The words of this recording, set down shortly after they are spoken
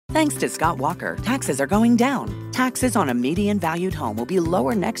Thanks to Scott Walker, taxes are going down. Taxes on a median valued home will be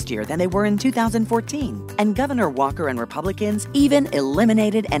lower next year than they were in 2014. And Governor Walker and Republicans even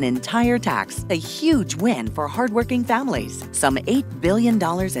eliminated an entire tax, a huge win for hardworking families. Some $8 billion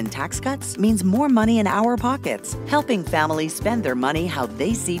in tax cuts means more money in our pockets, helping families spend their money how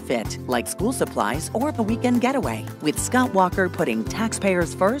they see fit, like school supplies or a weekend getaway. With Scott Walker putting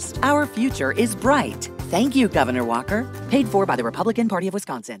taxpayers first, our future is bright. Thank you, Governor Walker. Paid for by the Republican Party of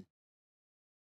Wisconsin.